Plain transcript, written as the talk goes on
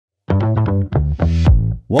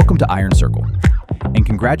Welcome to IronCircle, and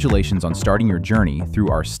congratulations on starting your journey through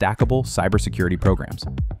our stackable cybersecurity programs.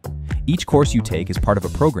 Each course you take is part of a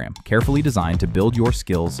program carefully designed to build your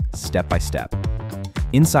skills step by step.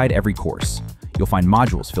 Inside every course, you'll find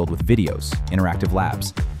modules filled with videos, interactive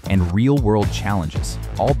labs, and real-world challenges,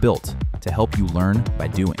 all built to help you learn by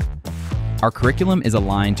doing. Our curriculum is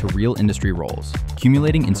aligned to real industry roles,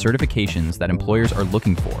 accumulating in certifications that employers are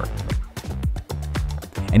looking for.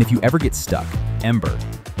 And if you ever get stuck, Ember,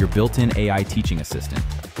 your built-in AI teaching assistant,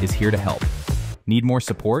 is here to help. Need more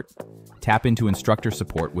support? Tap into instructor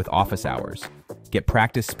support with office hours. Get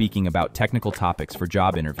practice speaking about technical topics for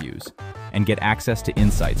job interviews, and get access to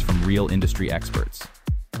insights from real industry experts.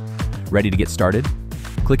 Ready to get started?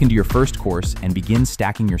 Click into your first course and begin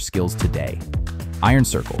stacking your skills today.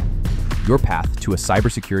 IronCircle, your path to a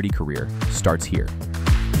cybersecurity career starts here.